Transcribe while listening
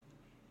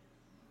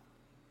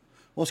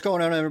What's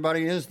going on,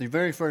 everybody? It is the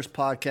very first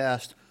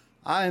podcast.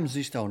 I am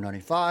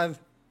ZStone95.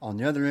 On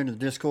the other end of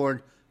the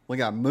Discord, we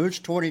got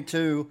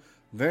Mooch22,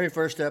 very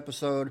first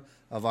episode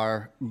of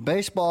our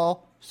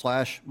baseball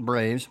slash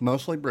Braves,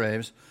 mostly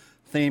Braves,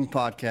 themed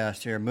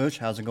podcast here. Mooch,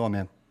 how's it going,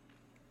 man?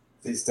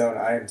 Please don't.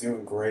 I am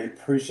doing great.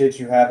 Appreciate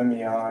you having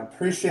me on.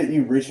 Appreciate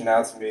you reaching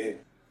out to me.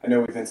 I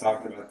know we've been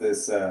talking about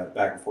this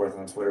back and forth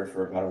on Twitter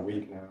for about a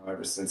week now,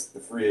 ever since the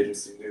free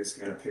agency news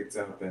kind of picked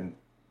up and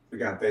we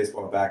got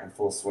baseball back in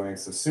full swing.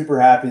 So super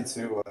happy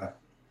to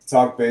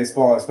talk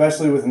baseball,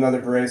 especially with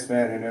another Braves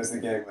fan who knows the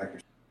game like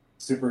yourself.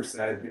 Super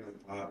excited to be on the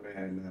pod, man.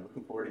 And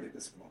looking forward to get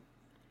this going.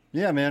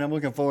 Yeah, man, I'm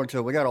looking forward to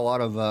it. We got a lot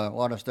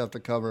of stuff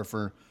to cover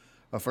for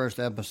a first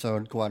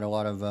episode. Quite a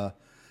lot of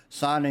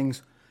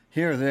signings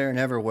here, there, and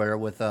everywhere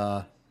with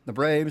the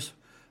Braves.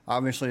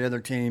 Obviously,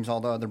 other teams, all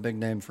the other big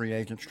name free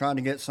agents, trying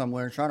to get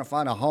somewhere, trying to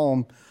find a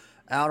home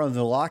out of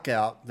the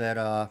lockout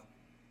that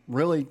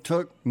really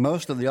took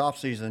most of the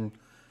offseason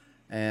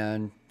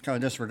and kind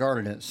of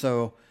disregarded it.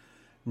 So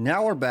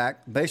now we're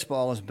back.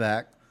 Baseball is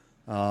back.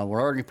 We're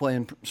already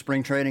playing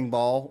spring training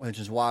ball, which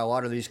is why a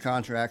lot of these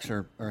contracts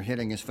are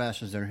hitting as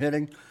fast as they're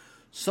hitting.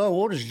 So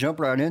we'll just jump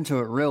right into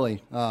it,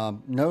 really.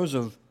 Notes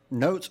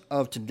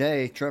of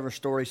today, Trevor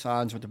Story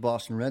signs with the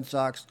Boston Red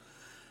Sox.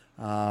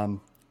 And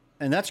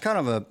that's kind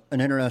of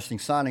an interesting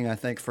signing, I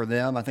think, for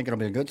them. I think it'll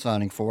be a good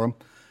signing for them.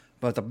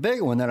 But the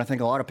big one that I think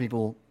a lot of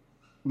people,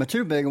 the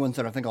two big ones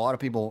that I think a lot of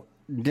people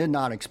did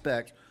not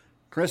expect,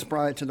 Chris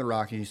Bryant to the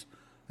Rockies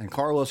and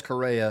Carlos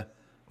Correa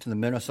to the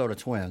Minnesota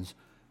Twins.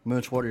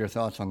 Mooch, what are your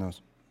thoughts on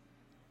those?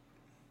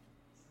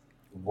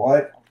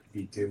 What are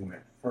we doing?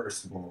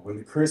 First of all, when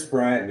the Chris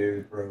Bryant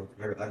news broke,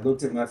 I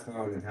looked at my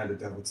phone and had to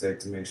double take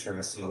to make sure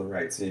I saw the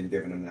right team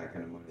giving him that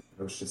kind of money.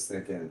 I was just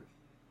thinking,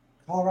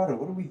 Colorado,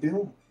 what are we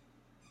doing?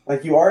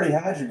 Like you already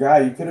had your guy.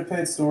 You could have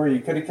paid Story.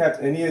 You could have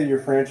kept any of your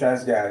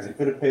franchise guys. You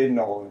could have paid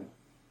Nolan.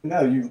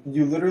 No,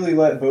 you literally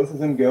let both of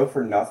them go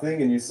for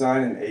nothing, and you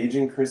sign an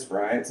aging Chris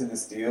Bryant to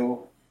this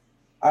deal.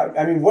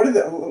 I mean, what are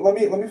the? Let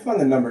me find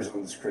the numbers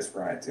on this Chris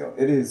Bryant deal.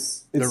 They're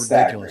It's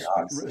staggering, ridiculous.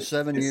 honestly.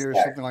 7 years,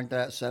 something like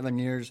that. 7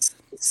 years.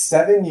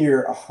 7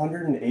 year,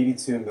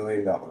 $182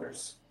 million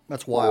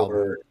That's wild.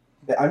 for.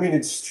 I mean,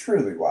 it's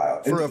truly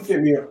wild. And For a for a don't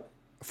get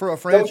me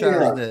franchise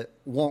wrong. that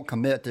won't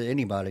commit to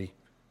anybody,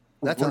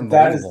 that's That is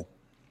unbelievable.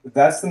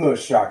 that's the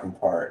most shocking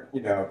part.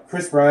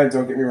 Chris Bryant,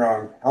 don't get me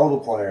wrong, hell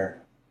of a player.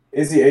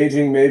 Is he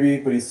aging? Maybe,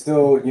 but he's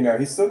still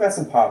got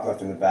some pop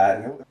left in the bat,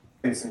 and he'll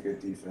play some good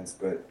defense.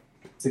 But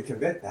to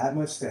commit that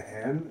much to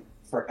him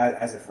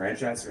as a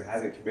franchise who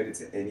hasn't committed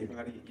to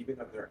anybody, even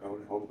of their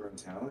own homegrown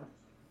talent,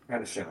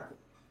 kind of shocking.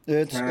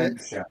 It's Kind of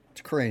it's shocking.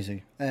 it's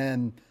crazy.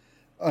 And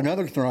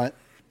another threat,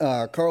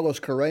 Carlos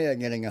Correa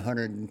getting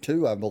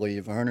 102, I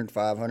believe,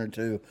 105,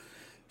 102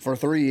 for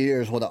 3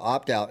 years with an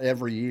opt out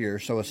every year.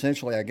 So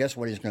essentially, I guess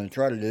what he's going to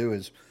try to do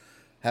is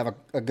have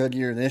a good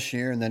year this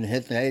year and then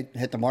hit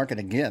the market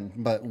again.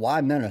 But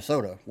why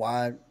Minnesota?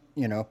 Why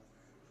you know?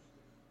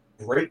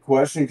 Great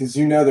question, because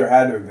there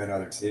had to have been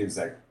other teams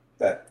that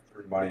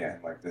threw money at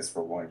him like this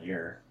for 1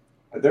 year.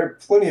 There are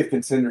plenty of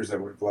contenders that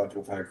would have loved to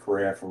have had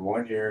Correa for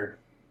 1 year.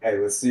 Hey,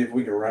 let's see if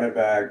we can run it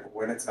back,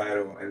 win a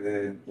title, and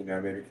then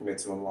maybe commit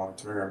to him long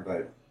term.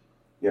 But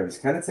yeah, he's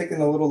kind of taking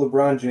the little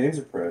LeBron James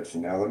approach.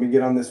 Let me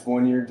get on this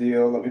 1 year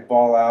deal, let me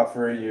ball out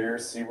for a year,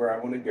 see where I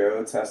want to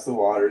go, test the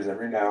waters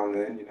every now and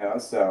then.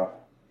 So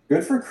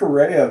good for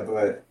Correa,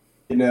 but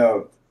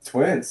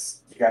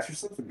Twins, you got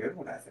yourself a good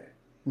one, I think.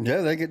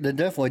 Yeah, they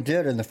definitely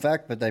did. And the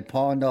fact that they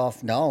pawned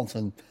off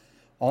Donaldson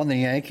on the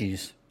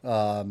Yankees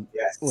was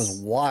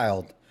Yes.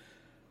 wild.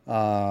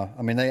 I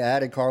mean, they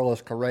added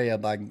Carlos Correa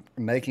by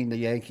making the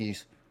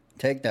Yankees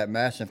take that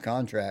massive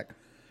contract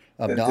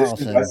of Addition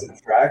by Donaldson.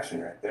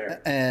 subtraction right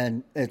there.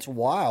 And it's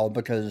wild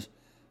because,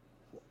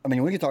 I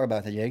mean, we can talk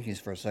about the Yankees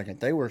for a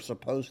second. They were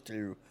supposed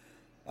to,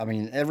 I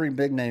mean, every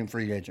big name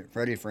free agent,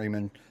 Freddie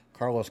Freeman,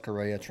 Carlos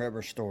Correa,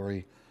 Trevor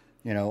Story,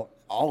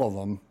 all of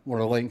them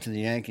were linked to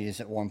the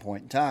Yankees at one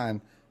point in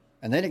time,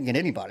 and they didn't get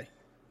anybody.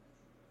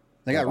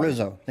 They got Nobody.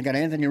 Rizzo. They got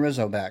Anthony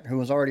Rizzo back, who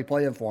was already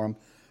playing for them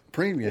Yep.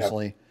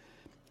 previously,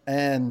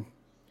 and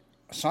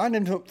signed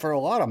him for a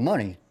lot of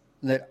money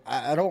that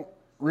I don't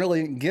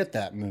really get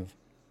that move.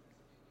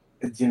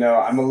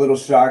 I'm a little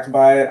shocked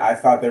by it. I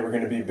thought they were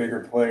going to be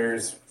bigger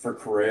players for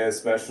Correa,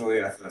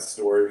 especially. I thought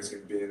Story was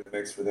going to be in the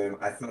mix for them.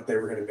 I thought they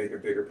were going to make a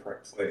bigger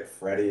play at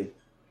Freddie.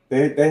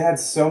 They had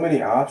so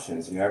many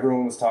options.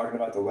 Everyone was talking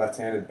about the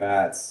left-handed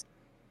bats,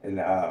 and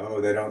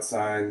oh, they don't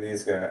sign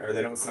these guys, or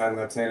they don't sign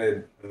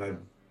left-handed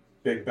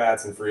big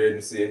bats in free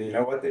agency. And you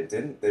know what? They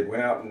didn't. They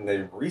went out and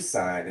they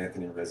re-signed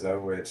Anthony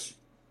Rizzo, which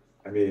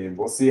I mean,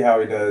 we'll see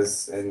how he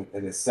does in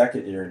his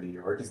second year in New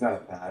York. He's not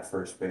a bad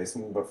first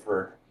baseman, but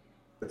for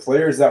the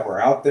players that were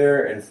out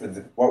there and for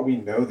what we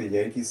know the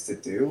Yankees to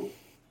do,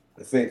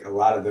 I think a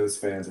lot of those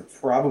fans are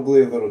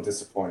probably a little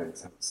disappointed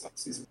in this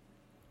offseason.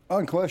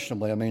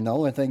 Unquestionably, I mean, the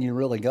only thing you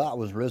really got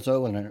was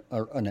Rizzo and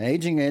an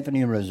aging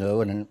Anthony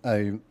Rizzo and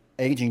a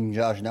aging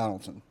Josh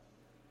Donaldson,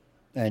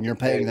 and you're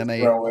paying And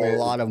them a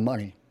lot of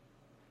money.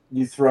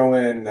 you throw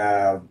in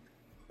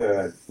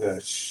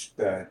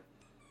the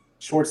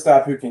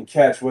shortstop who can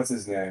catch. What's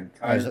his name?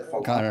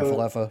 Kiner Connor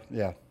Falefa. Falefa,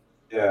 yeah.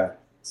 Yeah.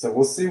 So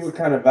we'll see what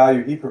kind of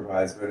value he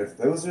provides. But if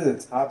those are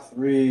the top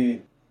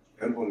three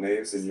notable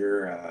names in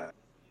your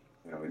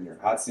in your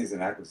hot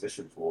season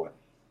acquisition pool,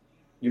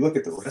 you look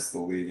at the rest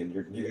of the league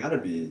and you got to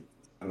be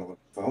on the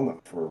phone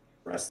for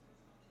the rest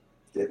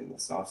of getting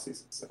this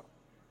offseason. So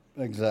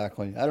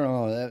Exactly. I don't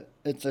know.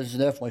 It's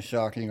definitely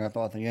shocking. I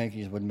thought the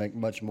Yankees would make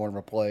much more of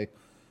a play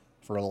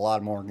for a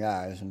lot more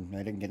guys, and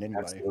they didn't get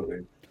anybody.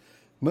 absolutely.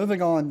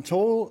 Moving on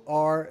to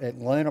our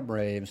Atlanta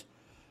Braves,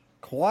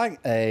 quite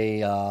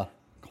a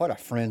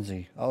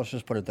frenzy. I'll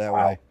just put it that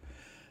Wow. way.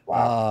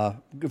 Wow.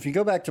 If you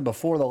go back to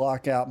before the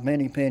lockout,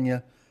 Manny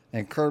Pena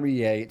and Kirby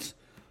Yates,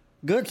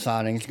 good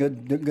signings,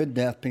 good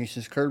depth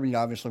pieces. Kirby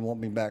obviously won't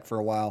be back for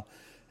a while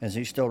as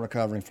he's still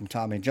recovering from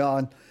Tommy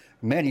John.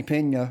 Manny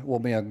Pena will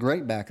be a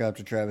great backup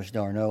to Travis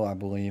d'Arnaud, I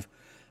believe.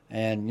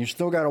 And you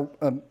still got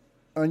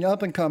an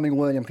up-and-coming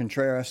William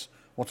Contreras.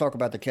 We'll talk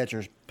about the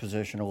catcher's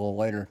position a little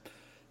later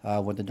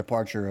with the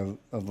departure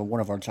of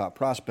one of our top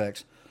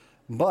prospects.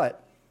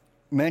 But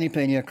Manny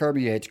Pena,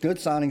 Kirby Yates, good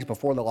signings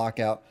before the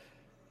lockout.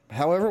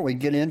 However, we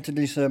get into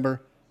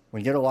December,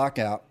 we get a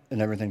lockout, and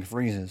everything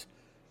freezes.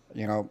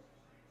 You know,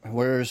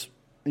 whereas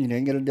you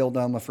didn't get a deal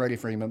done with Freddie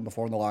Freeman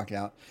before the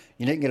lockout.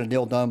 You didn't get a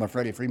deal done with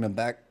Freddie Freeman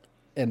back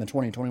in the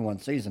 2021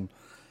 season.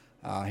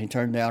 He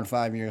turned down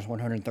 5 years,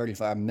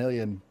 $135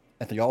 million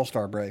at the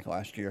All-Star break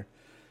last year.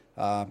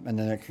 And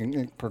then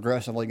it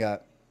progressively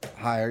got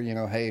higher. You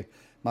know, hey,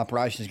 my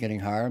price is getting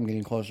higher. I'm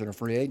getting closer to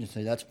free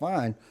agency. That's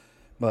fine.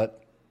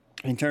 But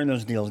he turned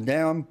those deals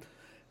down,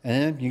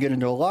 and then you get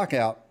into a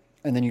lockout,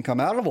 and then you come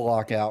out of a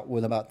lockout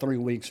with about 3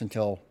 weeks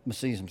until the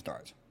season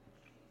starts.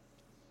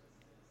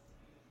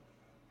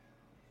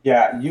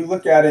 Yeah, you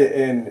look at it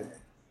and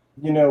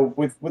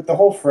with the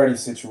whole Freddie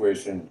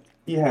situation,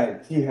 he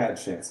had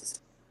chances.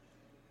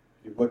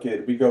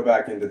 We go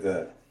back into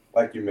the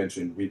like you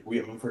mentioned, we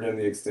offered him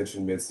the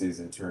extension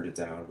midseason, turned it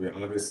down. We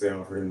obviously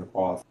offered him the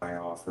qualifying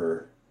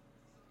offer.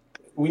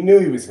 We knew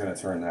he was going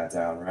to turn that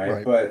down,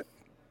 right? Right. But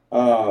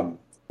um,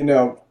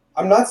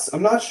 I'm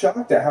not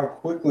shocked at how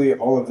quickly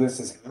all of this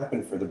has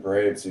happened for the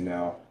Braves.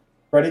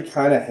 Freddie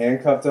kind of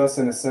handcuffed us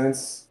in a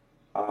sense.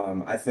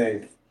 I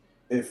think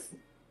if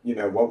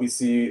what we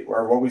see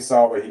or what we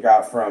saw what he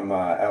got from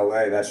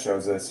LA, that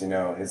shows us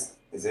his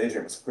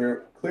agent was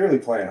clearly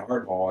playing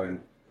hardball,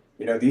 and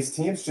these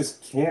teams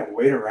just can't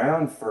wait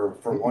around for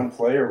Mm-mm. one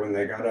player when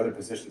they got other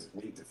positions of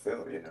need to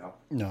fill.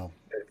 No.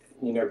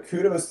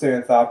 Kudos to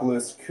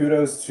Anthopoulos,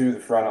 kudos to the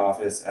front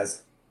office.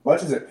 As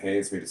much as it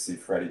pains me to see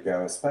Freddie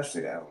go,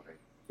 especially to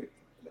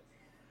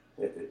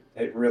LA,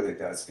 it really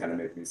does kind of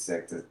make me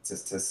sick to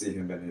see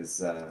him in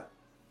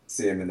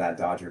that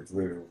Dodger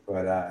blue.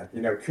 But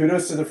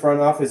kudos to the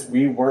front office.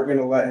 We weren't going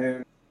to let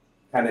him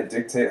kind of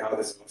dictate how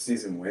this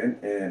offseason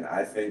went. And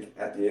I think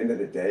at the end of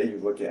the day, you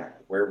look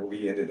at where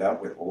we ended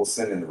up with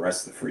Olson and the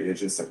rest of the free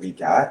agents that we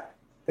got. I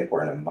think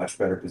we're in a much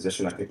better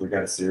position. I think we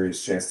got a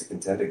serious chance to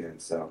contend again.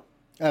 So.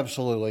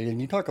 Absolutely. And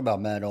you talk about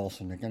Matt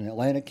Olson, an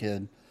Atlanta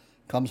kid,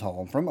 comes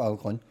home from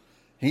Oakland.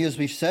 He is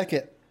the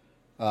second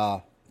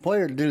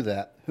player to do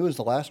that. Who was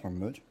the last one,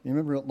 Mooch? You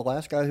remember the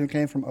last guy who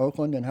came from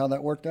Oakland and how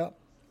that worked out?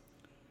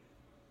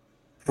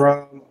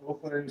 From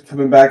Oakland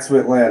coming back to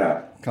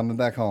Atlanta. Coming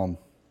back home.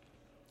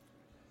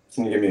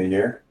 Can you give me a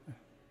year?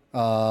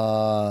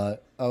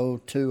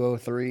 02,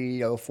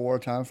 03, 04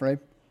 time frame.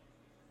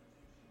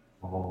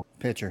 Oh.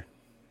 Pitcher.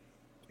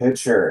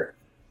 Pitcher.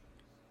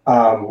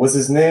 Was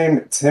his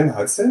name Tim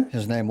Hudson?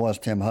 His name was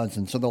Tim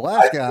Hudson. So the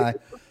last guy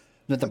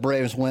that the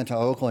Braves went to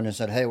Oakland and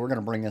said, hey, we're going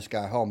to bring this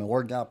guy home. It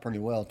worked out pretty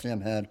well.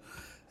 Tim had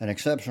an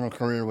exceptional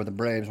career with the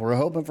Braves. We're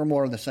hoping for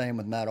more of the same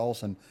with Matt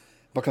Olson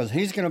because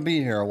he's going to be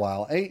here a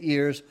while. 8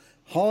 years,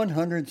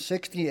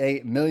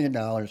 $168 million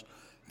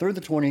through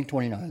the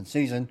 2029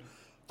 season.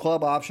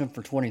 Club option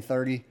for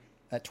 2030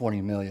 at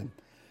 $20 million.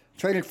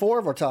 Traded 4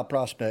 of our top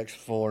prospects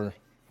for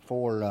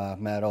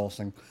Matt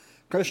Olson.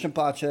 Christian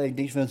Pache,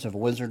 defensive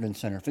wizard in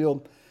center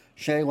field.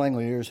 Shea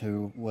Langeliers,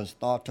 who was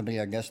thought to be,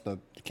 I guess, the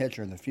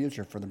catcher of the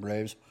future for the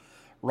Braves.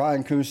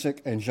 Ryan Cusick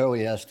and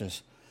Joey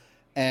Estes.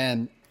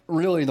 And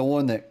really the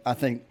one that I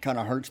think kind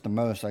of hurts the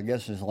most, I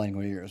guess, is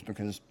Langeliers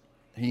because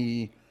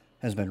he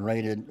has been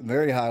rated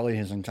very highly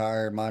his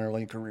entire minor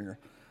league career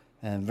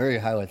and very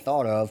highly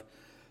thought of.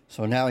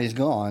 So now he's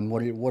gone.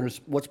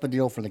 What's the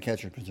deal for the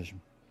catcher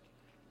position?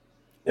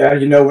 Yeah,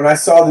 when I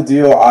saw the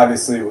deal,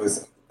 obviously it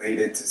was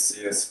elated to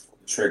see us pull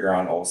the trigger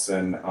on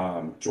Olson.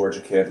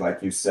 Georgia kid,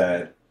 like you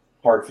said,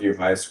 Parkview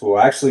High School.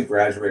 I actually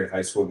graduated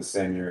high school the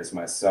same year as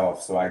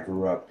myself, so I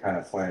grew up kind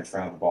of playing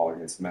travel ball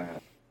against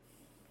Matt.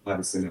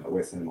 Obviously not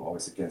with him,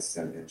 always against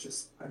him.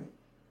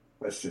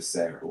 Let's just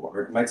say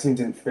my team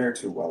didn't fare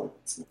too well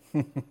against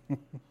me.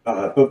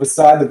 But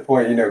beside the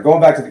point,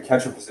 going back to the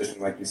catcher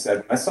position, like you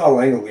said, when I saw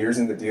Langoliers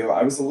in the deal,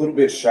 I was a little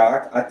bit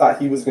shocked. I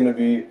thought he was going to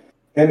be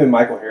him and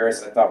Michael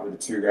Harris. I thought were the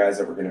two guys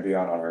that were going to be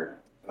on our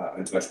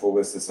untouchable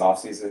list this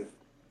offseason.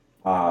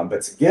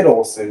 But to get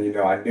Olson,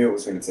 I knew it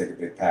was going to take a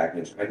big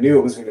package. I knew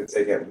it was going to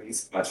take at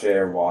least Pache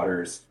or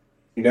Waters.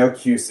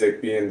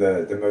 Cusick being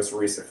the most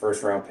recent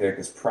first round pick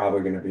is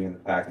probably going to be in the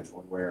package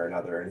one way or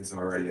another, and he's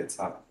already a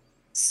top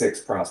six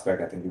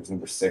prospect. I think he was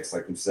number six,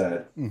 like you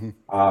said. Hmm.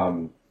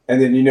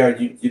 And then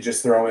you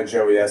just throw in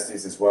Joey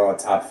Estes as well, a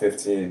top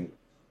 15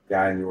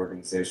 guy in the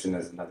organization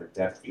as another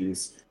depth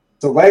piece.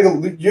 So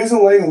using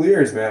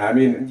Langoliers, man. I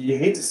mean, you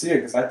hate to see it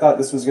because I thought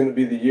this was going to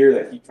be the year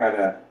that he kind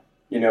of,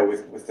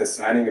 with the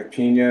signing of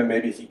Pena,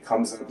 maybe he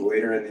comes up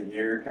later in the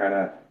year, kind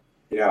of,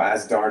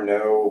 as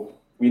Darno.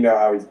 We know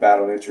how he's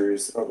battled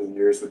injuries over the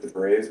years with the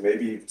Braves.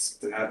 Maybe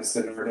something happens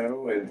to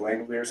Darno and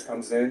Langoliers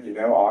comes in,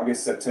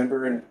 August,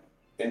 September,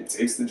 and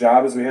takes the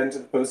job as we head into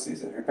the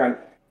postseason. Who kind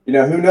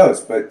of, who knows?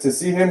 But to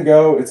see him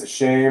go, it's a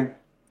shame.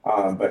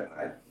 But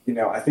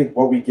I think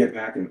what we get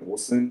back in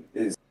Olson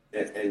is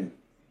and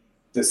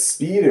the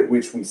speed at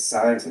which we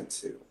signed him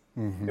to.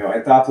 Hmm.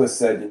 Anthopoulos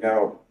said,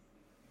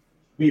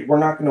 we're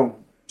not going to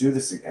do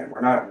this again.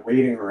 We're not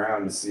waiting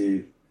around to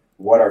see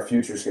what our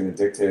future is going to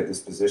dictate at this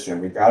position.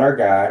 We got our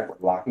guy. We're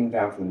locking him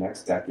down for the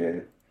next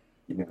decade.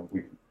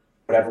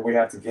 Whatever we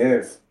have to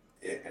give.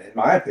 In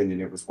my opinion,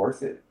 it was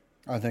worth it.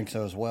 I think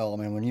so as well. I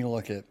mean, when you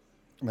look at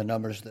the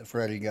numbers that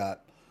Freddie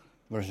got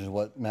versus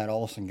what Matt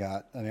Olson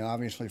got, I mean,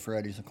 obviously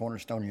Freddie's the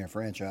cornerstone of your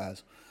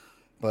franchise,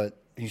 but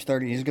he's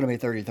 30. He's going to be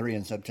 33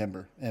 in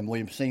September, and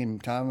we've seen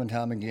time and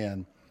time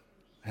again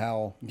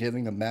how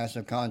giving a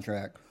massive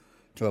contract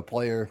to a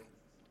player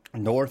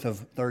north of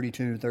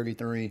 32,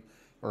 33,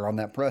 or on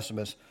that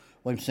precipice,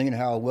 we've seen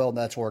how well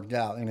that's worked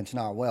out, and it's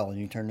not well. And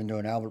you turn into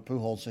an Albert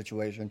Pujols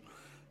situation,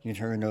 you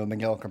turn into a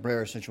Miguel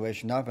Cabrera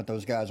situation. Not that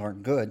those guys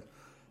aren't good,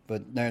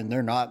 but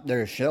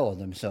they're a shell of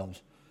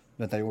themselves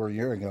that they were a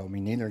year ago. I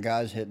mean, neither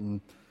guy's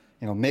hitting.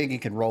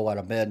 Miggy could roll out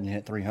of bed and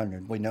hit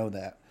 300. We know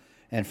that,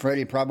 and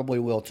Freddie probably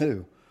will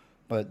too.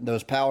 But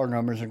those power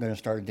numbers are going to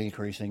start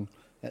decreasing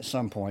at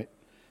some point.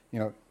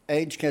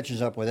 Age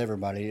catches up with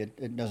everybody.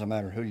 It doesn't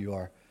matter who you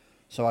are.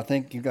 So I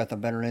think you got the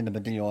better end of the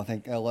deal. I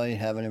think LA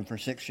having him for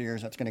 6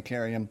 years, that's going to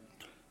carry him,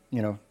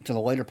 to the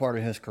later part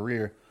of his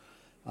career.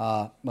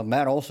 But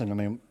Matt Olson, I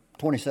mean,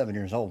 27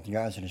 years old, the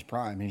guy's in his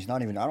prime. He's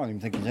not even, I don't even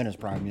think he's in his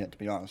prime yet, to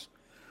be honest.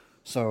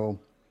 So,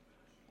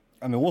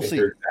 I mean, we'll I think see.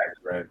 you're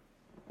exactly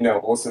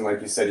right. Olson,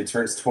 like you said, he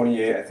turns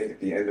 28, I think, at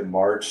the end of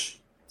March.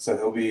 So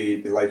he'll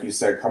be, like you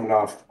said, coming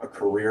off a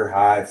career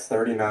high,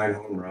 39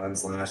 home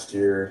runs last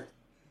year.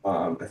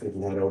 I think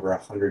he had over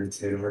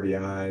 110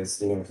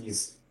 RBIs.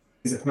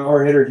 He's a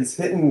power hitter. He's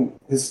hitting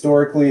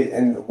historically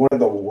in one of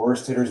the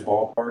worst hitters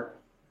ballpark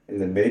in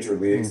the major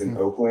leagues in Hmm.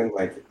 Oakland.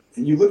 Like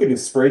you look at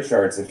his spray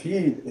charts, if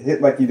he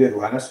hit like he did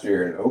last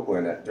year in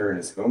Oakland during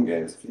his home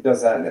games, if he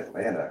does that in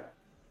Atlanta,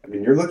 I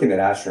mean, you're looking at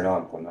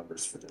astronomical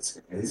numbers for this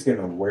guy. He's going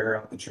to wear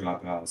out the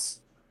chop house.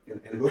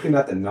 And looking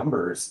at the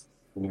numbers,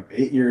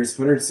 8 years,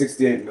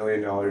 $168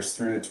 million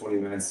through the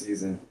 29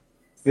 season.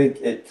 I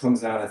think it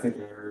comes out, I think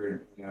I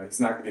heard,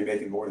 he's not going to be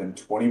making more than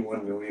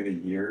 21 million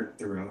a year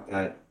throughout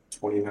that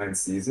 29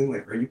 season.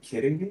 Like, are you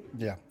kidding me?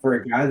 Yeah. For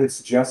a guy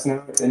that's just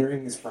now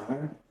entering his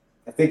prime,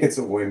 I think it's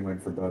a win-win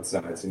for both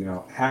sides.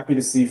 Happy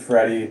to see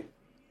Freddie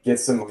get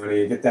some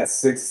money, get that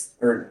sixth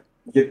or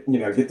get the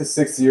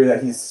 6th year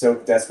that he's so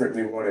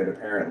desperately wanted.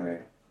 Apparently,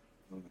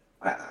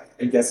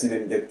 I guess he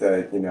didn't get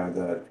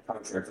the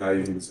contract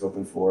value he was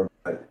hoping for,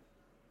 but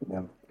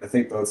I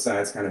think both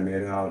sides kind of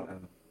made out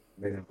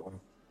well.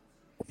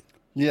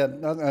 Yeah,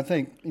 I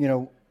think,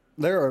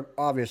 there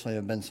obviously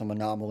have been some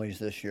anomalies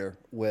this year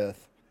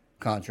with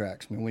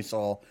contracts. I mean, we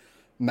saw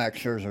Max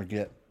Scherzer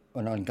get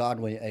an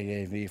ungodly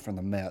AAV from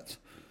the Mets.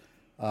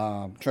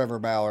 Trevor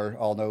Bauer,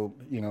 although,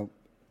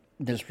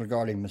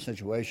 disregarding the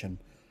situation,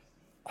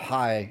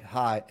 high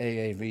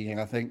AAV.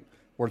 And I think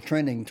we're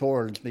trending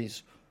towards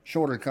these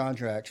shorter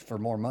contracts for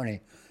more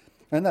money.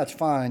 And that's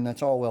fine.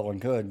 That's all well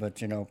and good.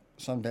 But,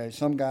 someday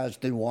some guys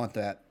do want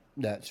that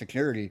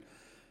security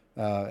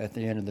at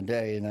the end of the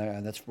day.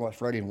 And that's what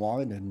Freddie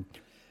wanted. And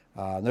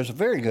there's a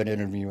very good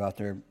interview out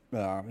there.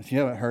 If you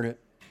haven't heard it,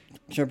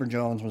 Chipper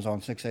Jones was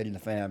on 680 The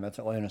Fan. That's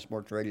Atlanta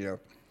Sports Radio.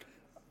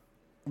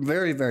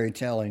 Very, very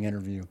telling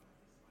interview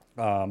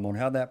on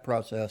how that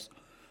process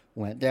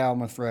went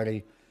down with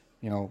Freddie.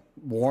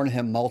 Warned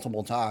him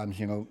multiple times.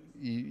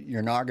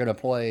 You're not going to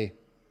play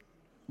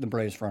the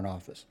Braves front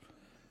office.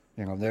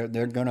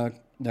 They're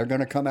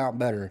gonna come out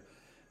better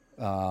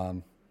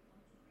 9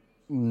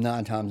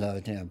 times out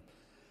of 10.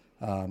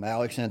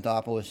 Alex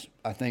Anthopoulos,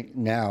 I think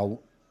now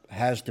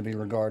has to be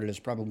regarded as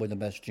probably the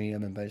best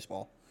GM in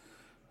baseball.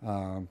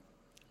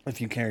 If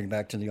you carry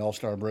back to the All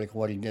Star break,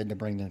 what he did to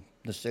bring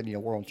the city a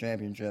world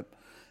championship,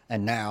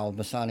 and now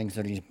the signings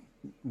that he's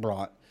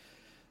brought,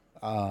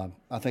 I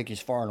think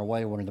he's far and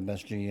away one of the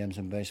best GMs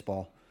in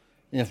baseball,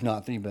 if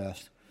not the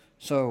best.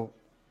 So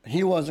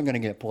he wasn't going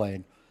to get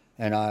played,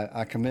 and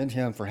I commend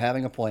him for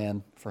having a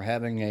plan, for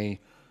having a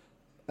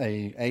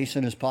ace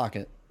in his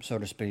pocket, so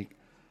to speak,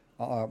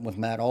 with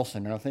Matt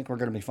Olson, and I think we're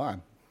going to be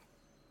fine.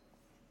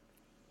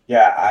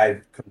 Yeah,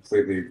 I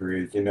completely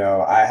agree.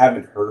 I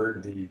haven't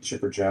heard the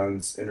Chipper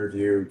Jones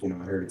interview. I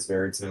heard it's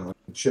very telling.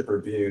 Chipper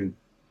being,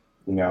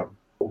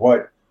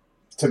 what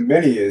to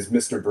many is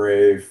Mr.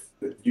 Brave,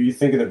 you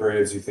think of the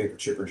Braves, you think of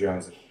Chipper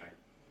Jones in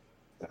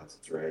the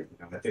 2000s, right?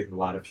 I think a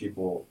lot of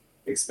people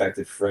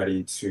expected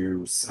Freddie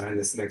to sign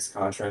this next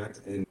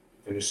contract and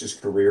finish his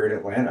career in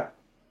Atlanta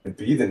and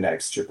be the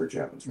next Chipper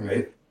Jones, Mm-hmm.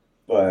 right?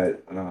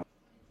 But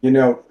you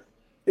know,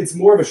 it's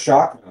more of a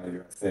shock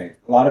value, I think.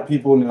 A lot of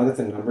people, now that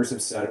the numbers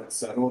have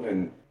settled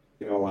and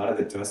a lot of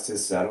the dust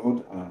has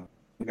settled.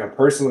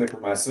 Personally for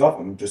myself,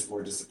 I'm just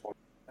more disappointed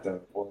at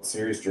the World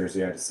Series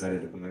jersey I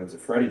decided to buy. It was a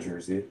Freddie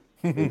jersey,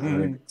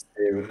 and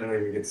I don't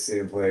even get to see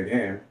him play a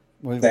game.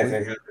 Same we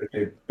thing happened to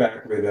me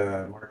back with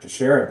Mark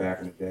Teixeira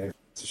back in the day.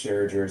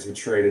 Teixeira jersey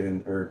traded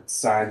or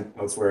signed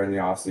elsewhere in the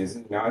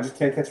offseason. Now I just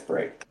can't catch a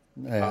break.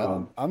 Yeah,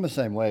 Um, I'm the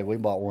same way. We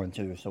bought one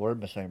too, so we're in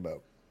the same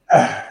boat.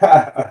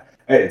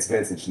 hey, it's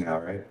vintage now,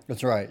 right?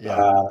 That's right. Yeah,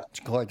 Uh, it's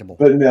collectible.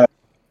 but no,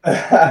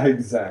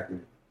 exactly.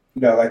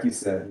 Like you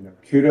said,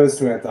 kudos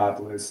to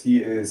Anthopoulos.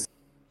 He is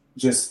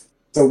just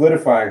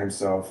solidifying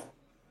himself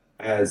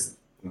as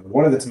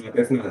one of the top,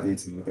 if not the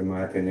top, in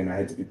my opinion. I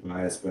hate to be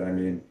biased, but I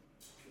mean,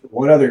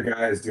 what other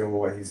guy is doing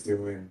what he's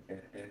doing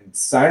and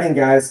signing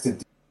guys to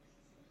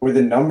where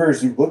the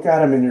numbers you look at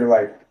them and you're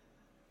like,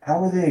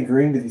 how are they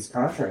agreeing to these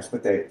contracts?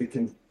 But they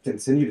can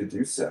continue to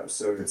do so.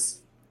 So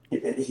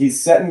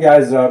he's setting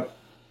guys up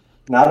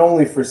not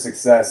only for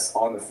success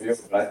on the field,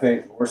 but I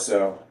think more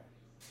so,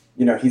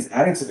 he's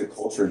adding to the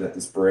culture that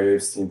this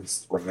Braves team has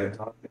thrived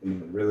on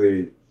and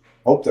really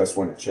helped us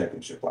win a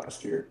championship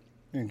last year.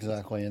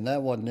 Exactly, and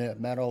that wasn't it.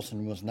 Matt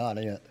Olson was not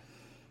it.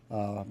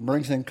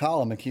 Brings in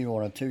Colin McHugh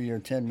on a 2-year,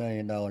 $10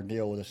 million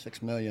deal with a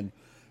 $6 million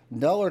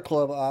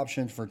club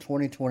option for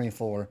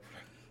 2024.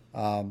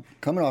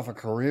 Coming off a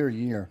career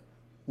year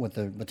with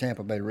the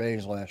Tampa Bay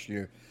Rays last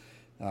year,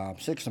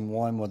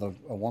 6-1 with a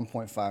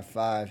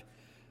 1.55.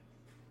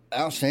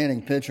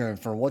 Outstanding pitcher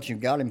for what you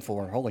got him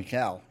for. Holy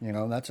cow!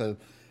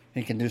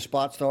 He can do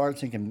spot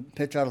starts. He can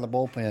pitch out of the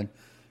bullpen.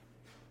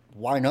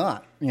 Why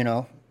not?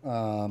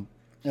 And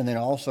then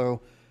also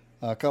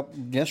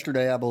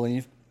yesterday, I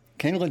believe,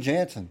 Kenley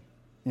Jansen,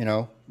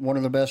 one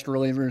of the best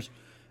relievers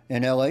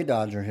in LA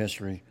Dodger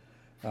history,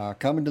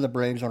 coming to the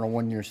Braves on a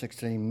 1-year,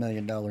 $16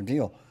 million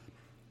deal.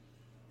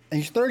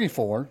 He's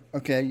 34.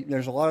 Okay,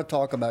 there's a lot of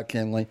talk about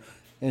Kenley.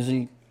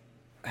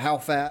 How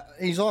fast?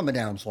 He's on the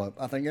downslope.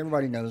 I think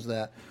everybody knows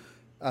that.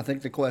 I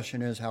think the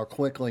question is how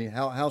quickly,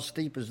 how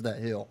steep is that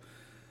hill?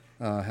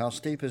 How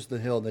steep is the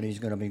hill that he's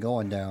going to be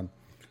going down?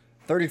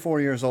 34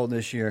 years old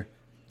this year,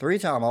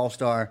 3-time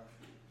All-Star,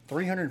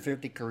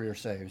 350 career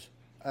saves.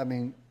 I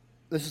mean,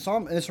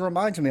 this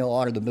reminds me a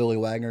lot of the Billy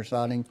Wagner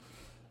signing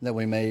that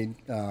we made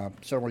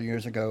several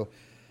years ago.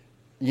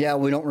 Yeah,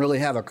 we don't really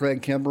have a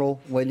Craig Kimbrell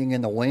waiting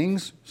in the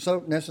wings,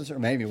 so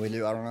necessarily. Maybe we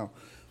do. I don't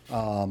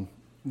know.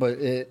 But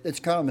it's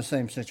kind of the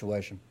same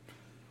situation.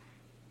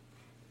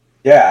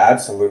 Yeah,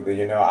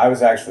 absolutely. I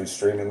was actually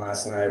streaming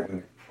last night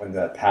when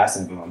the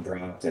passing bomb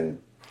dropped, and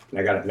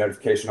I got a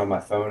notification on my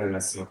phone, and I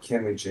saw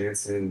Kenley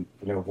Jansen,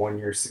 1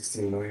 year,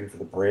 16 million for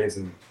the Braves,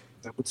 and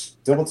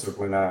double took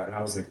went out, and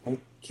I was like, oh,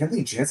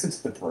 Kenley Jansen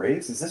to the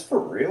Braves? Is this for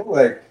real?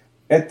 Like,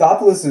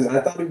 Anthopoulos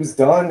I thought he was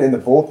done, and the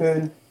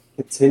bullpen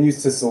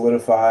continues to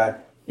solidify.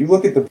 You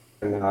look at the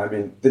bullpen now. I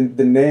mean,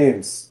 the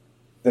names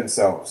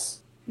themselves.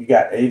 You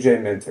got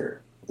AJ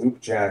Minter, Luke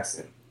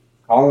Jackson,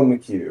 Colin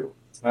McHugh,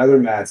 Tyler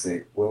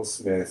Matzik, Will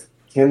Smith,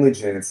 Kenley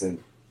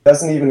Jansen.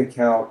 Doesn't even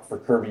account for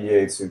Kirby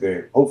Yates, who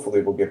they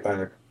hopefully will get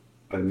back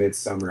by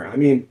midsummer. I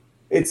mean,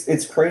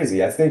 it's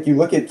crazy. I think you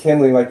look at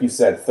Kenley, like you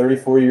said,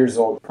 34 years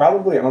old,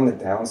 probably on the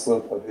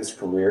downslope of his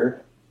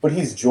career, but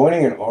he's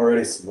joining an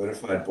already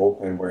solidified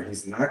bullpen where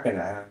he's not going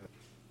to have,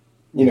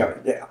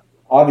 yeah,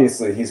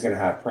 obviously he's going to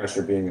have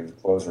pressure being in the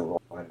closer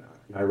role. And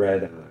I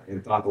read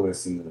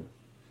Anthopoulos in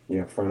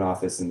the front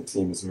office and the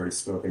team has already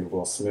spoken to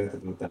Will Smith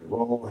about that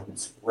role.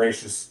 He's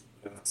gracious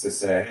enough to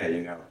say,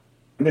 hey,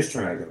 I'm just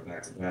trying to go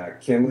back to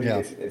back. Kenley,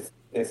 Yeah.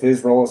 if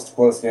his role is to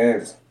close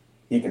games,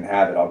 he can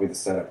have it. I'll be the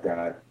setup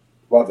guy.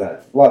 Love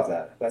that. Love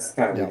that. That's the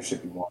kind of Yeah.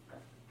 leadership you want.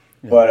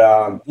 Yeah. But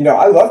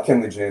I love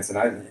Kenley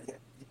Jansen.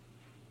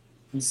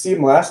 You see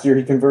him last year.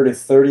 He converted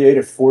 38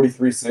 of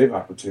 43 save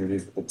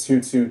opportunities with a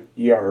 2.2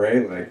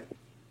 ERA. Like,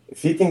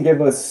 if he can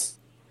give us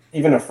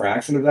even a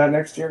fraction of that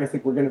next year, I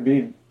think we're going to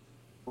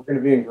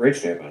be in great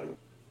shape out of it.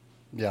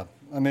 Yeah.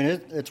 I mean,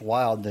 it's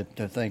wild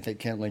to think that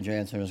Kenley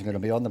Jansen is going to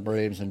be on the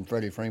Braves and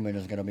Freddie Freeman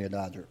is going to be a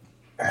Dodger.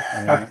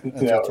 I mean,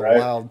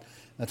 Right?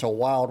 that's a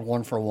wild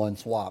 1-for-1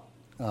 swap.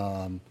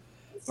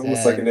 It's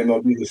almost like an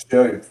MLB The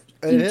Show.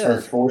 It You turn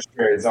is. 4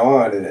 straights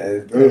on, and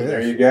It boom, there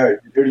is. you go.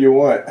 Who do you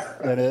want?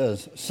 It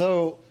is.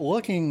 So,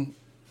 looking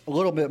a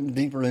little bit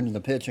deeper into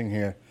the pitching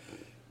here,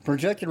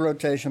 projected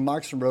rotation,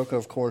 Mike Soroka,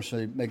 of course,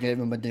 they gave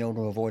him a deal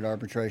to avoid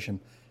arbitration.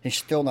 He's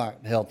still not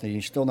healthy.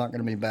 He's still not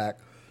going to be back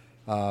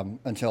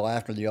until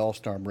after the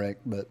All-Star break.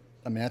 But,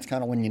 I mean, that's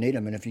kind of when you need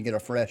him. And if you get a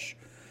fresh,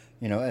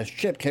 as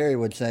Chip Carey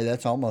would say,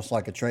 that's almost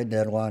like a trade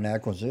deadline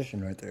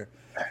acquisition right there.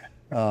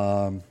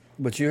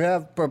 But you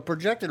have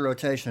projected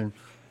rotation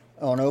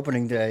on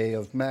opening day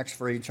of Max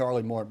Fried,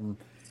 Charlie Morton,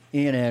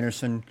 Ian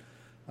Anderson,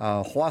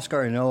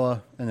 Huascar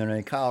Ynoa, and then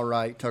a Kyle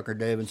Wright, Tucker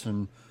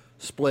Davidson,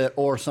 split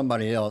or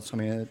somebody else. I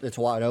mean, it's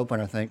wide open,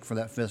 I think, for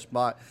that fifth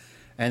spot.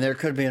 And there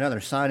could be another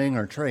signing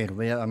or trade.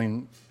 I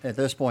mean, at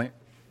this point,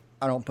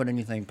 I don't put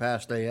anything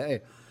past AA.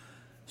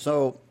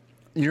 So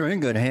you're in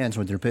good hands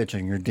with your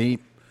pitching. You're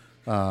deep.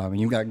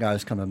 You've got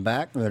guys coming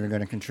back that are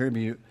going to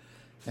contribute.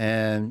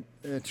 And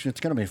it's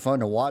going to be fun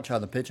to watch how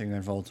the pitching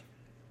unfolds.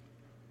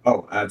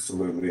 Oh,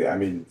 absolutely. I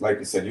mean, like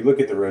you said, you look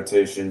at the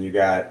rotation, you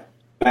got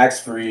Max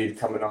Fried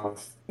coming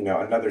off,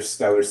 another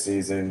stellar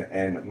season,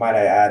 and might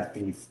I add,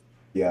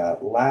 the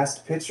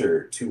last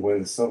pitcher to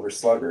win the Silver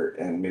Slugger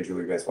in Major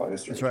League Baseball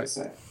history. That's right. Just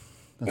saying.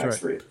 That's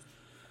Max right.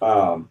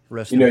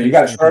 Fried. You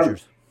got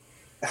Charlie.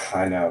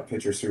 I know,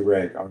 pitchers who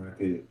rake,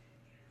 RIP.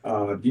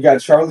 You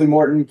got Charlie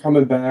Morton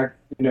coming back.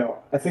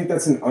 I think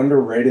that's an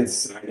underrated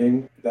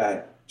signing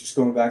that, just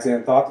going back to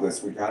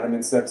Anthopoulos, we got him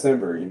in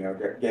September,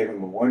 gave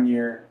him a 1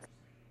 year,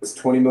 was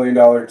 $20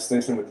 million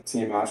extension with the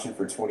team option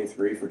for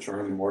 23 for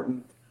Charlie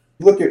Morton.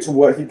 Look at to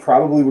what he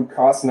probably would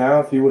cost now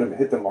if he would have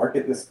hit the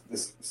market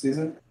this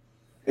season.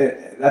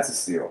 That's a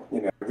steal.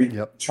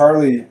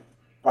 Charlie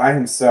by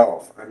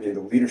himself, I mean, the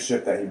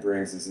leadership that he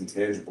brings, his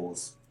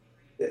intangibles,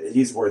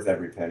 he's worth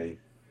every penny.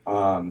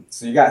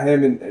 So you got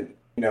him and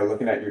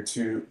looking at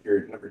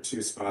your number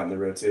 2 spot in the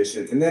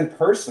rotation. And then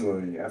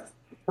personally, a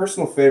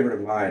personal favorite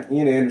of mine,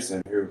 Ian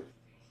Anderson, who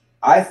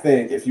I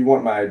think, if you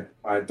want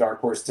my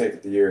dark horse take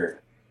of the year,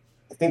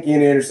 I think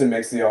Ian Anderson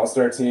makes the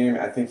All-Star team.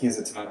 I think he's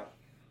a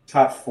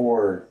top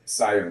 4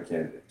 Cy Young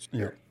candidate.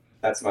 Yeah.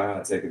 That's my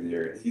hot take of the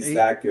year. He's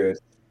that good.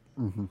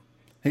 Mm-hmm.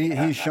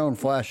 He's shown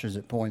flashes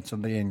at points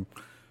of being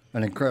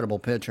an incredible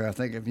pitcher. I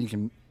think if he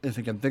can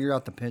figure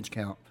out the pitch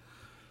count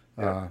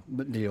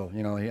deal,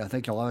 I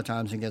think a lot of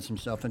times he gets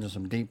himself into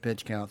some deep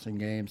pitch counts in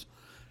games,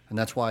 and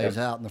that's why he's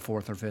out in the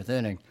 4th or 5th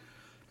inning.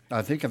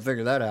 I think he can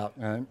figure that out,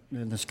 and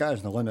the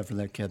sky's the limit for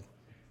that kid.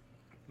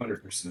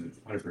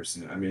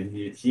 100%. I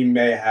mean, he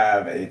may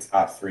have a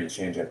top 3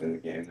 changeup in the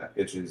game. That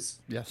pitch is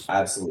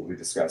absolutely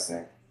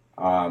disgusting.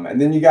 And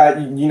then you got,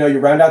 you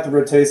round out the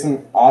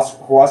rotation,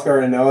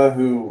 Huascar Ynoa,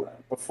 who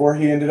before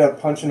he ended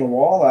up punching a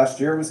wall last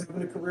year was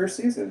having a career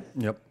season.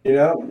 Yep.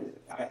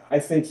 I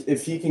think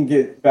if he can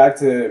get back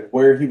to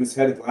where he was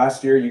headed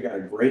last year, you got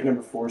a great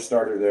number 4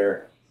 starter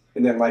there.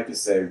 And then, like you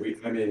say,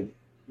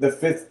 the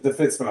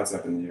fifth spot's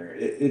up in the air.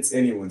 It's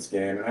anyone's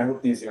game, and I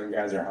hope these young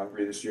guys are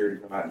hungry this year to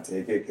go out and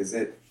take it, because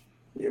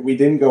we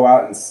didn't go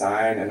out and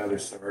sign another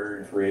starter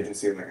in free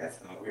agency like I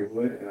thought we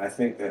would, and I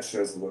think that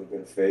shows a little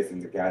bit of faith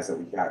in the guys that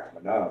we got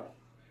coming up.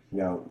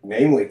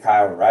 Namely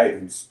Kyle Wright,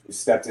 who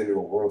stepped into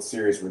a World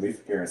Series relief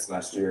appearance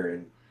last year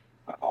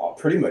and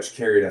pretty much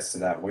carried us to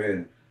that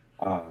win.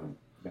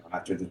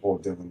 After the whole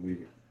Dylan Lee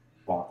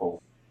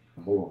debacle,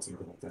 we won't talk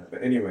about that.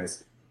 But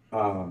anyways.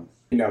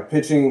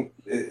 Pitching,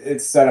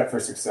 it's set up for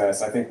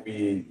success. I think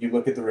you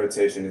look at the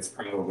rotation, it's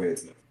a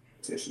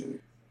rotation.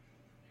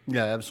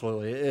 Yeah,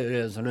 absolutely. It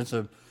is. And it's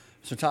a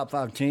top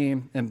 5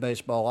 team in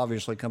baseball,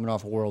 obviously coming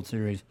off a World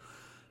Series.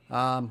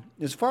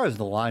 As far as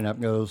the lineup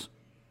goes,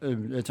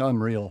 it's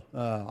unreal,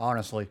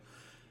 honestly.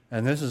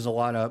 And this is a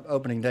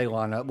opening day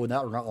lineup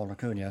without Ronald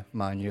Acuna,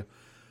 mind you.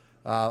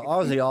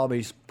 Ozzie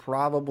Albies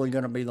probably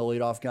going to be the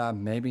leadoff guy,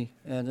 maybe.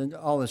 And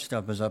all this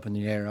stuff is up in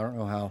the air. I don't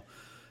know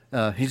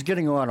how. He's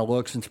getting a lot of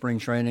looks in spring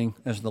training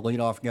as the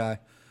leadoff guy,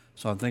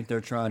 so I think they're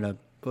trying to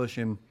push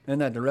him in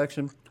that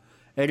direction.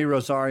 Eddie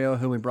Rosario,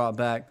 who we brought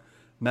back,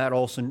 Matt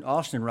Olson,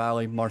 Austin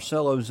Riley,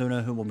 Marcelo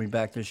Ozuna, who will be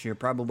back this year,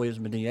 probably as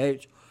a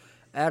DH,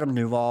 Adam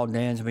Duvall,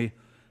 Dansby,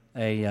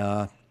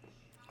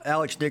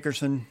 Alex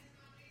Dickerson,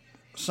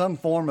 some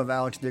form of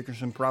Alex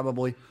Dickerson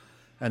probably,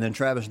 and then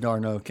Travis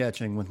d'Arnaud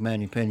catching with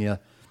Manny Pena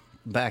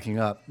backing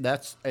up.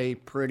 That's a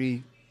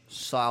pretty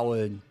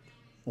solid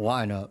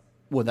lineup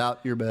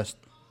without your best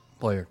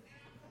player.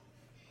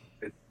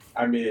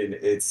 I mean,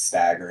 it's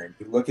staggering.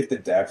 You look at the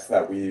depth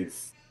that we've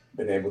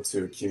been able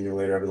to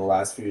accumulate over the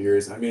last few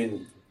years. I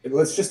mean,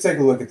 let's just take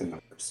a look at the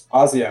numbers.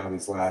 Ozzie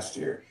Albies last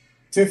year,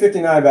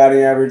 259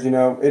 batting average,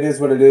 it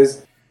is what it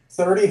is.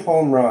 30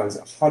 home runs,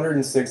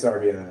 106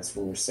 RBIs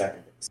from your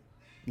second base.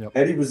 Yep.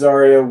 Eddie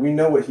Rosario, we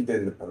know what he did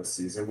in the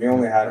postseason. We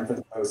only had him for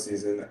the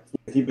postseason.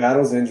 He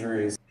battles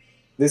injuries.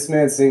 This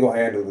man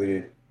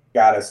single-handedly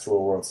got us to a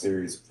World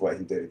Series with what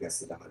he did against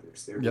the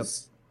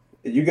Dodgers.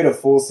 You get a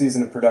full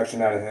season of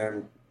production out of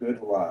him,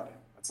 good luck.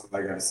 That's all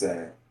I got to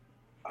say.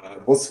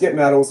 We'll skip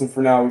Matt Olson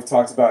for now. We've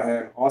talked about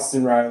him.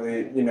 Austin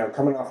Riley,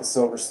 coming off a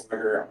Silver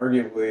Slugger,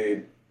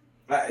 arguably,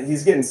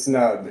 he's getting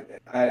snubbed.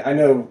 I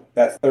know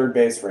that third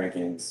base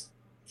rankings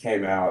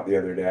came out the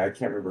other day. I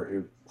can't remember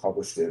who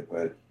published it,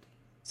 but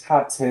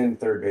top 10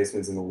 third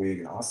basemen in the league,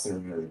 and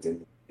Austin Riley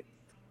didn't.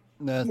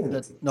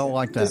 Don't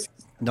like that.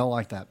 Don't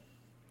like that.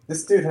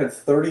 This dude had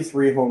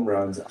 33 home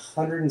runs,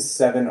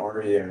 107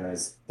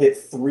 RBIs, hit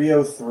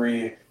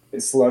 303,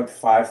 and slugged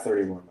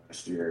 531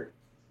 last year.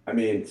 I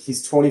mean,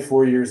 he's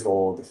 24 years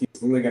old.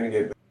 He's only going to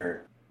get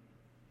better.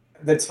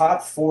 The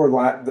top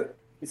 4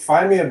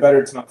 find me a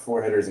better top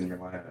 4 hitters in your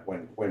lineup.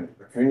 When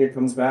Acuna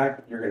comes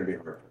back, you're going to be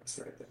hard-pressed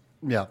right there.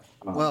 Yeah.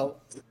 Well,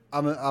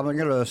 I'm going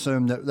to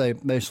assume that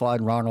they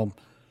slide Ronald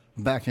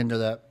back into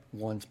that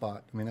one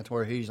spot. I mean, that's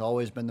where he's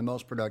always been the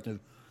most productive.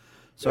 Yep.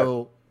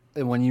 So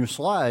and when you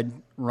slide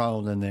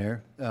Ronald in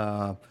there,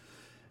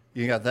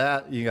 you got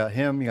that, you got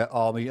him, you got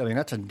Albie. I mean,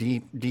 that's a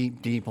deep,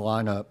 deep, deep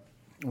lineup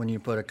when you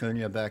put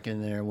Acuna back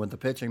in there with the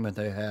pitching that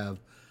they have.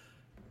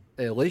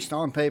 At least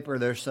on paper,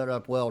 they're set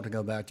up well to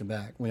go back to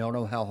back. We all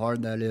know how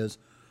hard that is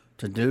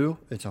to do.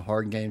 It's a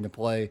hard game to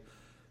play.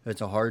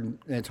 It's hard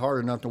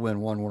enough to win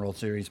one World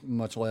Series,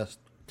 much less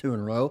two in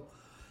a row.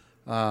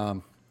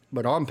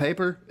 But on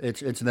paper,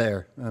 it's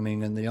there. I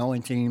mean, and the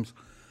only teams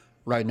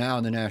right now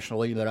in the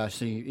National League that I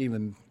see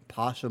even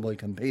possibly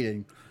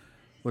competing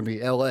would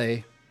be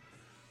L.A.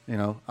 You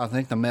know, I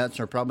think the Mets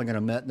are probably going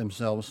to Met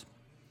themselves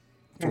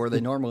to where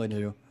they normally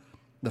do.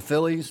 The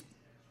Phillies,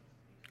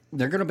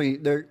 they're going to be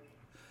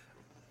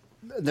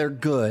they're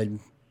good,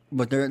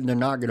 but they're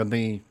not going to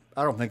be.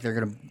 I don't think they're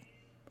going to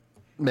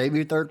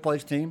maybe a third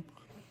place team,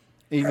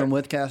 even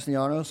with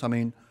Castellanos. I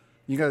mean,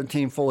 you got a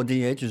team full of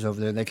DHs over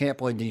there. They can't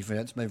play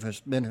defense.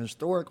 They've been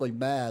historically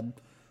bad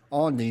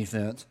on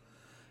defense,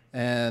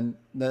 and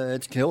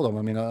it's killed them.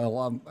 I mean,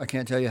 I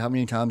can't tell you how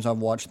many times I've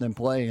watched them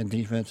play, and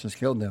defense has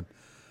killed them.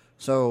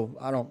 So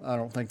I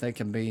don't think they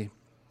can be.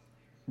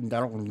 I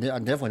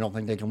definitely don't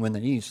think they can win the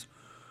East.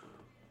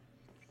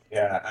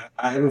 Yeah,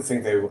 I don't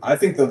think they will. I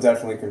think they'll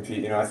definitely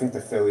compete. You know, I think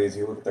the Phillies,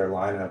 you look at their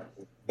lineup,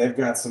 they've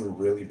got some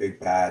really big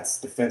bats.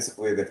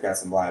 Defensively, they've got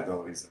some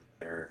liabilities up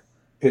there.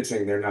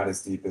 Pitching, they're not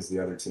as deep as the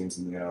other teams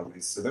in the NL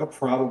East. So they'll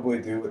probably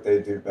do what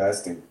they do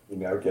best and,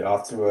 get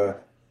off to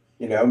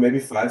maybe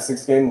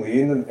 5-6 game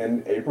lead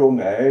in April,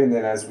 May. And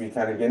then as we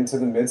kind of get into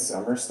the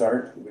midsummer,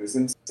 start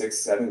losing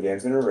 6-7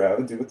 games in a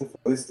row, do what the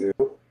Phillies do.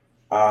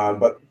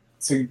 But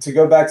to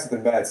go back to the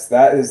Mets,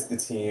 that is the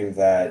team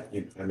that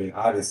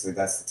obviously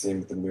that's the team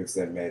with the moves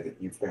they've made that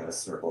you've got to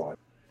circle on your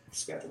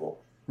schedule.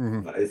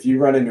 Mm-hmm. If you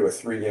run into a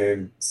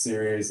 3-game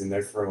series and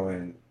they're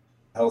throwing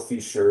healthy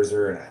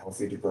Scherzer and a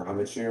healthy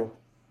DeGrom at you,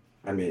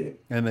 I mean,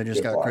 and they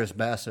just good got luck. Chris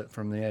Bassett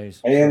from the A's.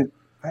 And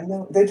I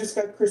know they just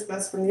got Chris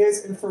Bassett from the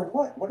A's, and for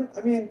what?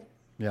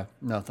 Yeah,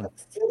 nothing.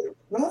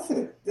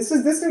 Nothing. This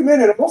is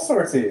an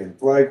all-star team.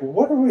 Like,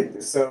 what are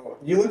we? So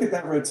you look at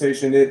that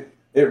rotation, it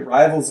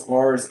rivals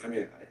ours. I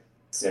mean, I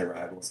say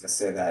rivals. I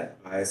say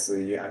that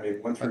biasly. I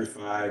mean, 1 through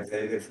 5,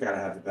 they've got to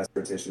have the best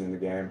rotation in the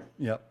game.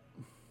 Yep.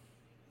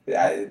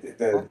 Yeah,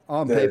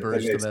 On paper,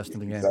 it's the best in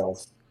the game.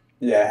 Themselves.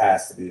 Yeah, it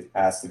has to be. It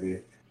has to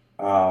be.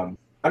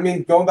 I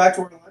mean, going back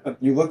to our lineup,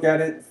 you look at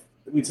it.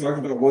 We talked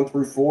about 1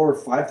 through 4,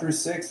 5 through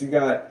 6. You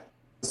got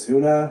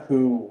Ozuna,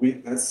 who we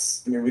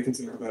can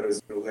talk about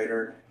Ozuna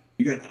later.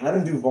 You got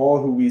Adam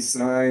Duvall, who we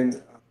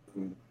signed,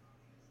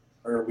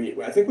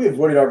 I think we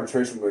avoided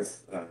arbitration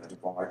with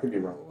Duvall. I could be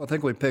wrong. I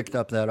think we picked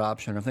up that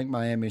option. I think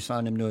Miami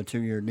signed him to a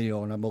 2-year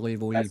deal, and I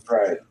believe That's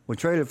right. we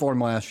traded for him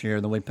last year.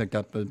 Then we picked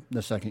up the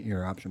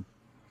 2nd-year option.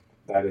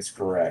 That is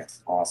correct.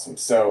 Awesome.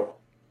 So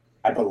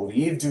I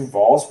believe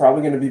Duvall's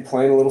probably going to be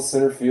playing a little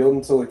center field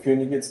until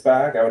Acuna gets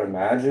back, I would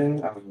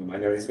imagine. I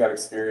know he's got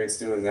experience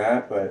doing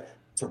that, but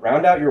to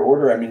round out your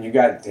order, I mean, you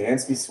got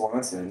Dansby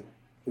Swanson,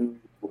 who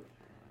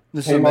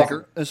This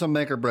is a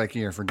make or break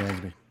year for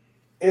Dansby.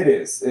 It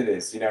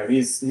is. You know,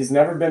 he's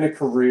never been a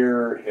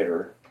career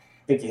hitter. I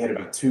think he hit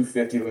about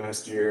 250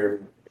 last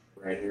year.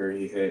 Right here,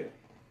 he hit,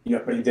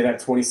 but he did have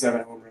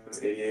 27 home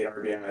runs, 88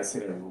 RBIs,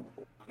 hit a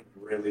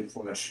really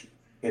clutch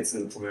hits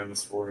in the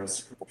playoffs for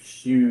us.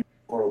 Huge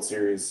World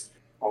Series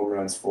home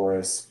runs for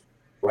us.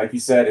 Like you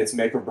said, it's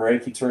make or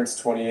break. He turns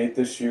 28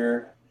 this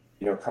year.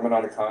 Coming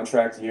on a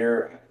contract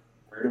year.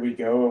 Where do we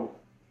go?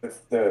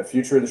 The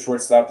future of the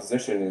shortstop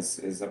position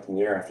is up in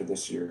the air after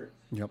this year.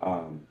 Yep.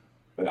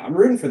 But I'm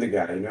rooting for the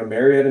guy.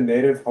 Marietta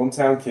native,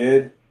 hometown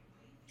kid,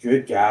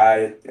 good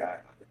guy.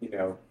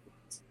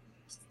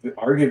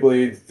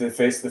 Arguably the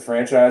face of the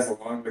franchise,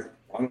 along with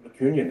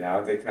Acuna.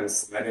 Now they kind of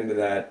slide into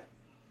that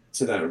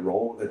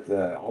role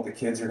that all the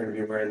kids are going to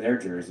be wearing their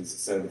jerseys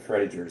instead of the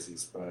Freddie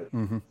jerseys. But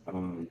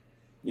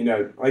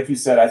like you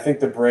said, I think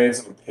the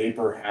Braves on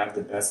paper have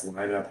the best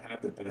lineup,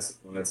 have the best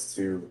odds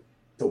to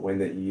win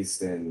the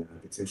East and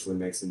potentially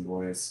make some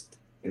noise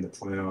in the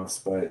playoffs.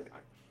 But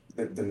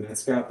the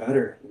Mets got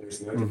better.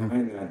 There's no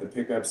denying that. The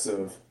pickups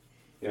of,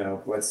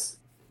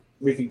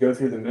 we could go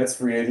through the Mets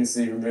free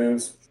agency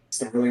moves.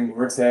 Starling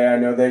Marte, I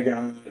know they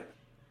got.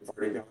 We've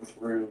already gone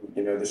through,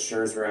 the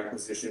Scherzer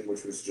acquisition,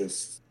 which was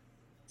just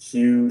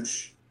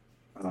huge.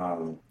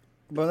 Well,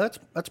 that's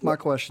my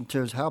question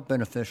too. Is how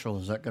beneficial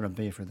is that going to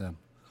be for them?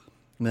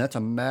 I mean, that's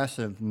a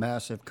massive,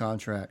 massive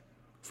contract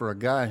for a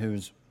guy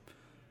he's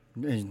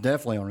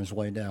definitely on his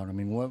way down. I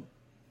mean, what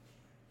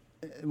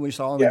we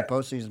saw him in the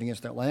postseason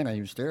against Atlanta,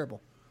 he was terrible.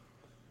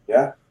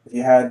 Yeah, he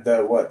had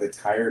the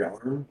tired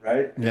arm,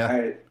 right?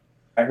 Yeah,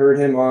 I heard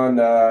him on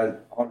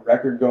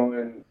record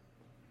going.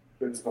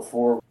 It was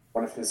before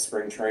one of his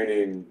spring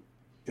training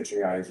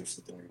pitching outings or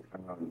something.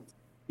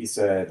 He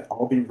said,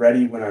 "I'll be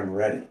ready when I'm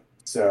ready."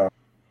 So,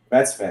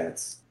 Mets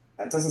fans,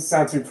 that doesn't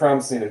sound too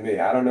promising to me.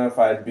 I don't know if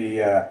I'd be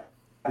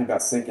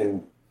about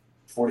sinking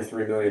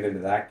 $43 million into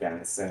that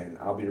guy saying,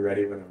 "I'll be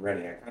ready when I'm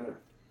ready." I kind of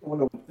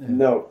want to Yeah.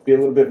 no, be a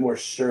little bit more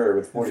sure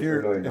with If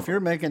 $43 million. you're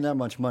making that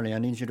much money, I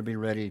need you to be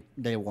ready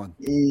day one.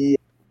 Yeah, I need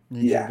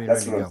you to yeah, be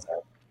that's ready to what I'm go.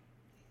 saying.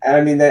 And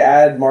I mean, they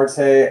add Marte,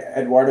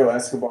 Eduardo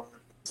Escobar.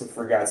 So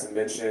forgot to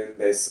mention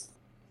to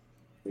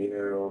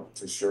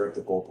shore up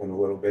the bullpen a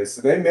little bit.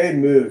 So they made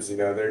moves.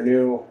 Their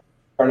new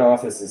front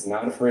office is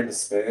not afraid to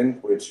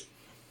spend, which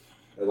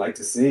I like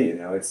to see.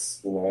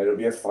 It'll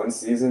be a fun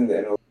season.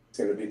 It's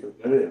going to be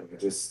competitive.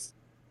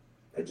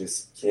 I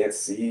just can't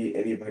see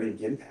anybody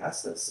getting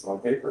past this on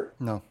paper.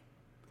 No,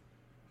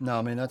 no.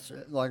 I mean, that's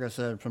like I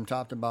said, from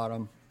top to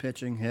bottom,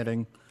 pitching,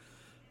 hitting,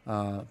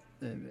 uh,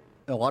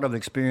 a lot of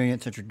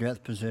experience at your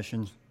depth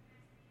positions.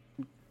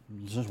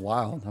 It's just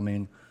wild. I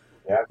mean,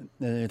 Yeah,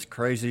 it's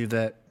crazy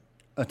that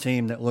a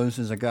team that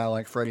loses a guy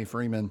like Freddie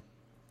Freeman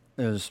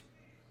is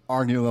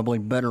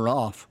arguably better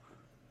off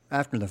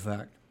after the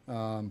fact.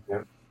 yeah,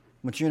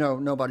 But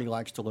nobody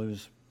likes to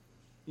lose.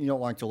 You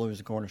don't like to lose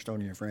the cornerstone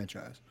of your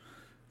franchise,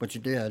 but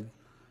you did.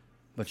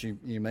 But you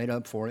made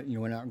up for it.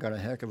 You went out and got a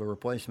heck of a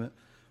replacement,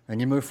 and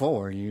you move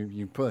forward.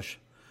 You push.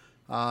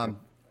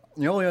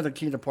 The only other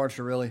key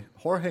departure, really,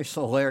 Jorge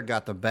Soler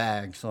got the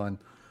bag, son,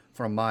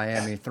 from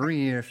Miami. 3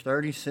 years,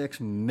 $36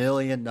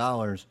 million.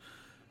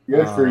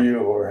 good for you,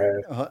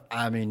 Jorge.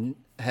 I mean,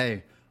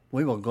 hey,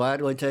 we will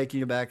gladly take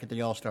you back at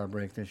the All Star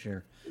break this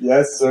year.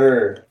 Yes,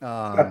 sir.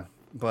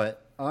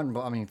 But I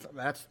mean,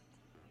 that's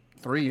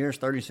 3 years,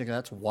 36.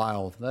 That's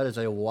wild. That is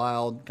a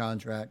wild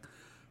contract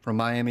from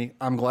Miami.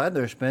 I'm glad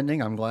they're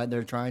spending. I'm glad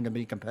they're trying to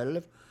be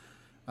competitive.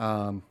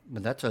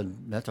 But that's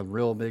a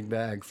real big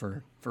bag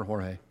for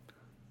Jorge.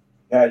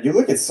 Yeah, you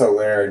look at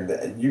Soler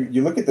and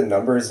you look at the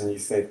numbers and you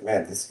think,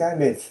 man, this guy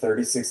made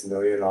 36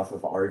 million off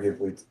of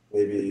arguably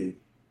maybe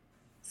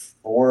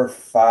 4,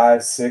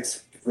 5,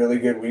 6 really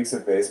good weeks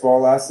of baseball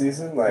last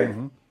season. Like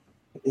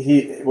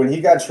Mm-hmm. when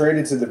he got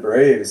traded to the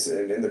Braves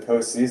and in the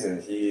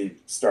postseason, he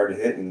started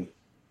hitting.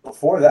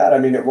 Before that, I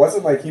mean, it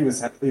wasn't like he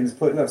was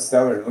putting up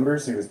stellar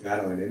numbers. He was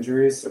battling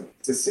injuries. So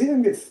to see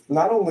him get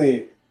not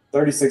only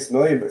 36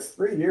 million but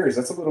 3 years,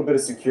 that's a little bit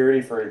of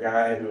security for a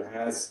guy who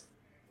has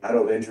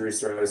battled injuries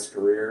throughout his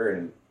career,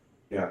 and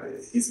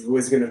he's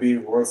always going to be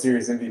World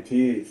Series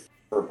MVP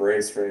for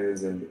Braves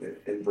fans and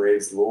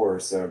Braves lore.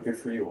 So good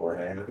for you,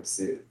 Jorge. Happy to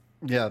see it.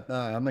 Yeah,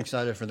 I'm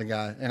excited for the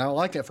guy, and I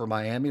like it for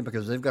Miami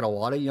because they've got a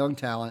lot of young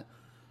talent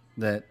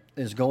that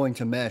is going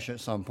to mesh at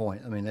some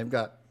point. I mean, they've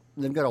got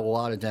a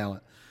lot of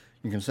talent.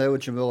 You can say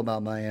what you will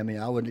about Miami.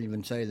 I would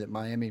even say that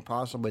Miami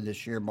possibly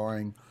this year,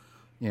 barring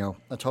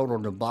a total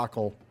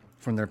debacle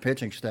from their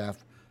pitching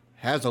staff,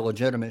 has a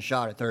legitimate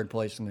shot at third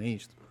place in the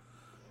East,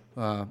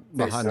 behind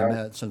the So,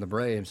 Mets and the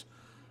Braves.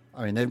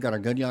 I mean, they've got a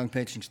good young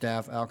pitching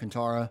staff.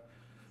 Alcantara,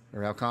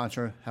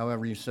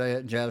 however you say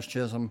it, Jazz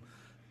Chisholm,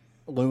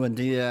 Lewin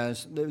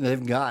Diaz.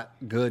 They've got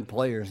good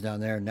players down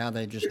there. Now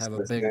they just have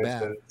a big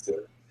bat.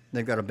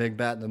 They've got a big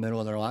bat in the middle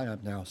of their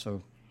lineup now.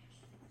 So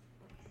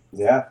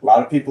yeah, a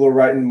lot of people are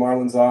writing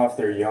Marlins off.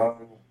 They're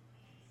young.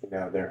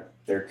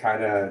 They're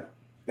kind of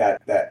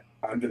that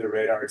under the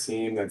radar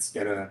team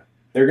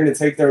they're gonna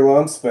take their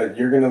lumps, but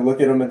you're gonna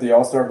look at them at the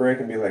All Star break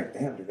and be like,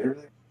 damn, do they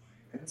really?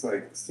 It's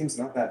like this team's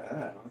not that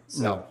bad. Huh?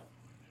 So no,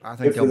 I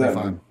think good for they'll be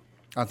them. fine.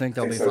 I think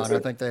they'll I be think so fine. I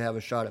too. think they have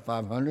a shot at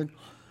 500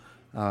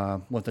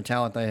 with the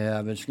talent they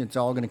have. It's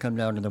all going to come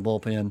down to the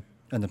bullpen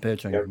and the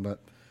pitching, Yep. but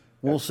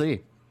we'll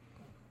see.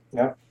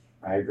 Yep,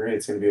 I agree.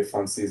 It's gonna be a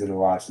fun season to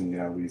watch in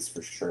the East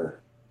for sure.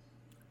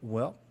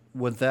 Well,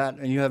 with that,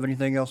 and you have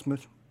anything else,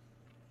 Mitch?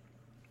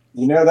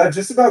 That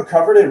just about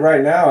covered it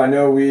right now. I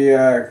know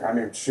I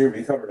mean, shoot,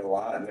 we covered a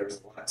lot, and there was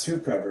a lot to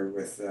cover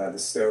with the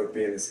Stoke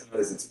being as hot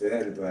as it's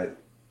been. But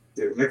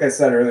dude, like I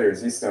said earlier,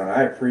 Z-Stone,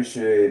 I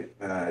appreciate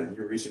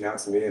you reaching out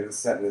to me and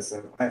setting this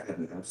up. I've had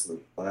an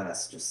absolute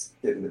blast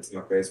just getting to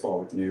talk baseball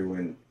with you,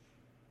 and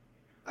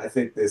I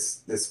think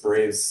this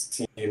Braves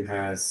team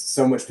has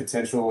so much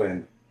potential.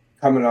 And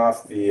coming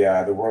off the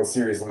World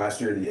Series last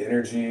year, the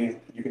energy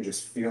you can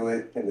just feel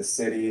it in the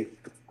city.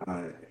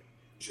 Uh,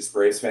 just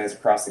Braves fans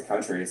across the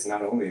country. It's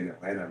not only in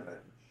Atlanta,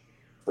 but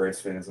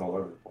Braves fans all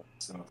over the place.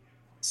 So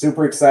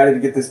super excited to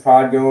get this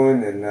pod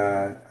going,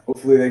 and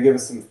hopefully they give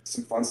us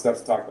some fun stuff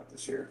to talk about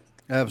this year.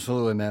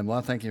 Absolutely, man. Well,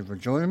 I thank you for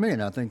joining me,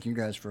 and I thank you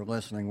guys for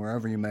listening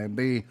wherever you may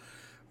be.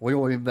 We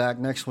will be back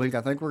next week.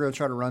 I think we're going to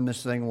try to run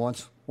this thing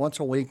once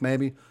a week,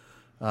 maybe.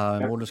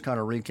 And we'll just kind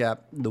of recap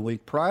the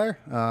week prior.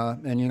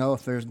 And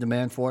if there's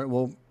demand for it,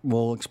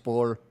 we'll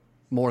explore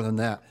more than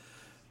that.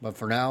 But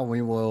for now,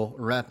 we will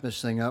wrap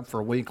this thing up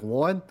for week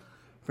one.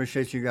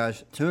 Appreciate you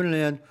guys tuning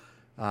in.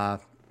 Like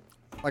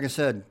I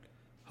said,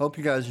 hope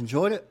you guys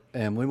enjoyed it,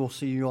 and we will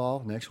see you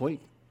all next week.